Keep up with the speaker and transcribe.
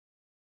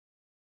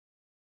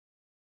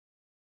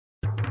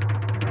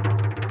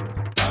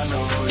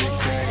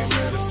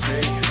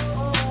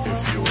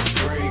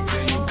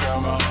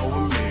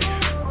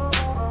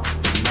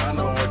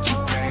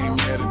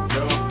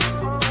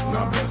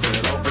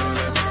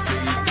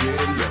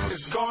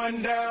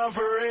going down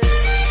for real.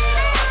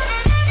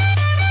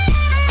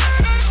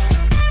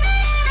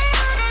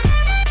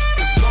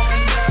 It's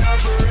going down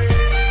for real.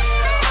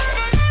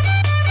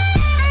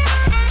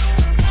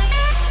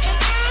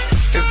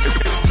 It's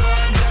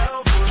going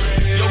down for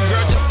real. Yo,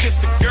 girl, just kiss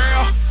the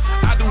girl.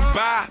 I do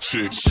buy.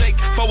 Shake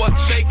for a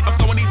shake. I'm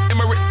throwing these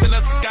Emirates in the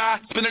sky.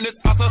 Spinning this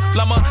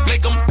Assalamu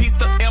alaikum. Peace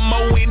to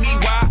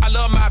M-O-N-E-Y. I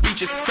love my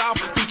beaches. South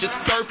beaches.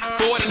 Surf,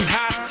 board, and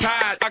high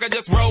tide. I can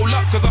just roll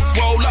up, cause I'm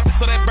swole up.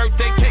 So that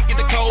birthday cake get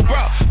the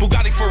Cobra.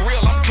 Bugatti for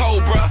real, I'm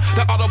Cobra.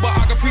 The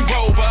autobiography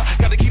rover.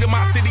 Got the key to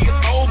my city,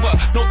 it's over.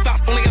 No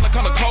thoughts, only in the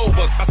color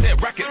covers. I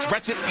said rackets,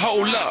 ratchets,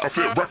 hold up. I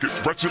said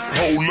rackets, ratchets,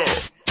 hold up.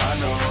 I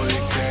know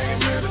you came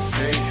here to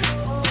see.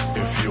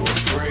 If you a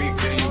freak,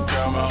 then you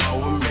come on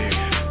with me.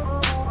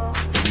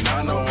 And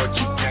I know what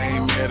you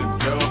came here to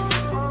do.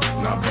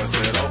 Now bust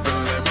it open,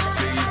 let me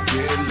see you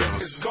get loose.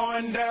 It's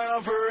going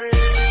down for real.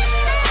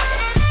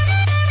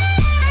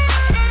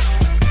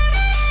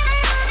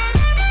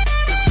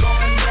 It's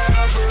going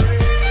down for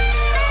real.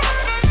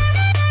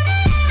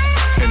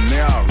 And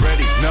they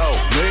already know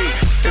me.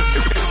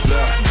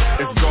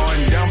 It's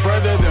going down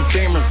further than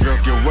famous.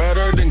 Girls get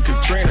wetter than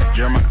Katrina.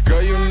 You're my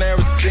girl, you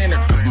never seen it.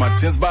 Cause my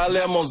tins by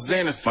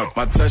limousines.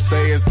 My touch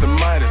say it's the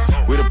Midas.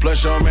 We the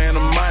plus, your man,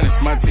 the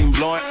minus. My team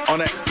blowing on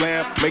that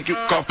slam. Make you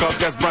cough,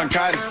 that's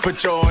bronchitis.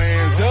 Put your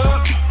hands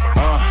up.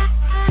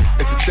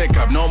 It's a stick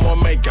up, no more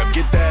makeup.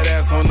 Get that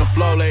ass on the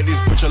floor, ladies.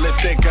 Put your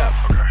lipstick up.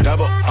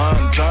 Double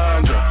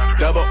entendre,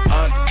 double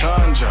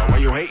entendre.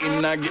 While you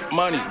hating, I get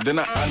money. Then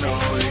I know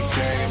you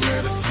came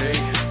here to see.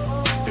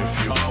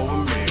 If you are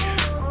with me,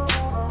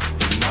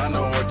 then I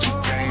know what you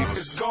came.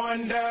 It's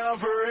going down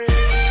for